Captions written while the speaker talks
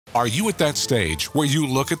Are you at that stage where you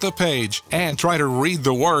look at the page and try to read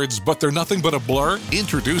the words, but they're nothing but a blur?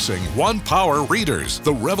 Introducing One Power Readers,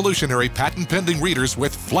 the revolutionary patent-pending readers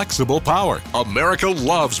with flexible power. America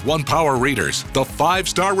loves One Power Readers. The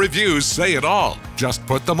 5-star reviews say it all. Just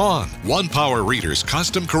put them on. One Power Readers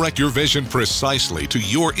custom correct your vision precisely to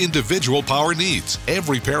your individual power needs.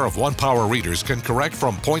 Every pair of One Power Readers can correct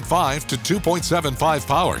from 0.5 to 2.75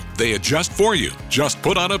 power. They adjust for you. Just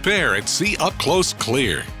put on a pair and see up close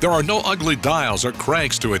clear. There are no ugly dials or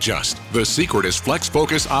cranks to adjust. The secret is Flex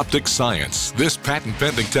Focus Optic Science. This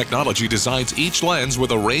patent-pending technology designs each lens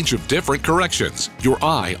with a range of different corrections. Your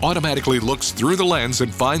eye automatically looks through the lens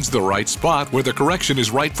and finds the right spot where the correction is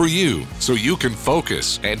right for you, so you can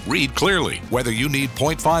focus and read clearly, whether you need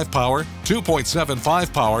 0.5 power,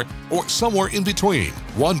 2.75 power, or somewhere in between.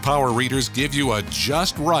 One Power Readers give you a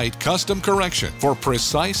just right custom correction for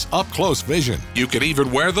precise up-close vision. You can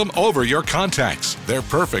even wear them over your contacts. They're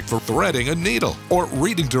perfect for threading a needle or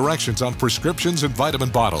reading directions on prescriptions and vitamin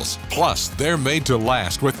bottles. Plus, they're made to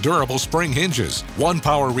last with durable spring hinges. One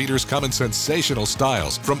Power Readers come in sensational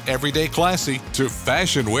styles, from everyday classy to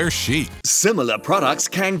fashion wear chic. Similar products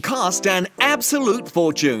can cost an absolute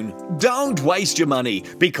fortune. Don't waste your money,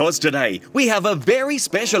 because today we have a very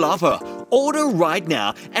special offer. Order right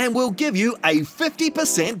now and we'll give you a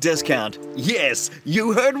 50% discount. Yes,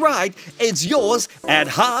 you heard right. It's yours at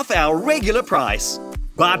half our regular price.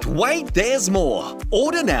 But wait, there's more.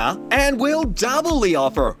 Order now and we'll double the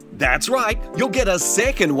offer. That's right, you'll get a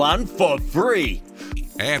second one for free.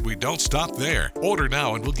 And we don't stop there. Order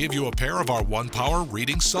now and we'll give you a pair of our One Power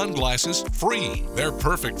reading sunglasses free. They're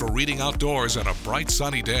perfect for reading outdoors on a bright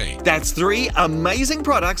sunny day. That's 3 amazing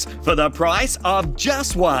products for the price of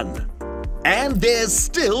just one. And there's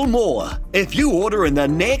still more. If you order in the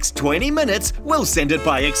next 20 minutes, we'll send it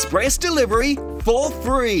by express delivery for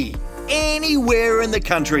free. Anywhere in the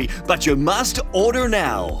country, but you must order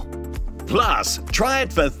now. Plus, try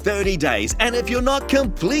it for 30 days, and if you're not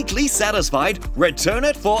completely satisfied, return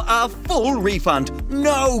it for a full refund.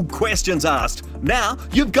 No questions asked. Now,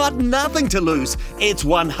 you've got nothing to lose. It's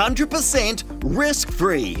 100%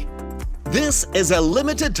 risk-free. This is a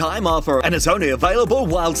limited time offer and it's only available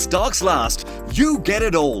while stocks last. You get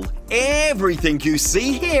it all. Everything you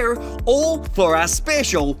see here, all for a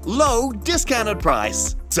special low discounted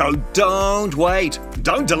price. So don't wait,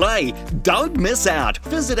 don't delay, don't miss out.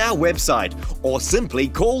 Visit our website or simply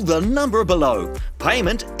call the number below.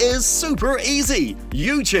 Payment is super easy.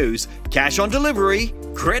 You choose cash on delivery,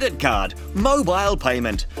 credit card, mobile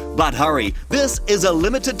payment. But hurry, this is a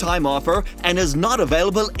limited time offer and is not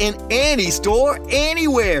available in any store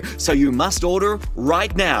anywhere. So you must order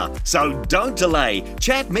right now. So don't delay.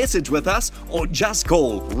 Chat message with us or just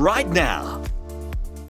call right now.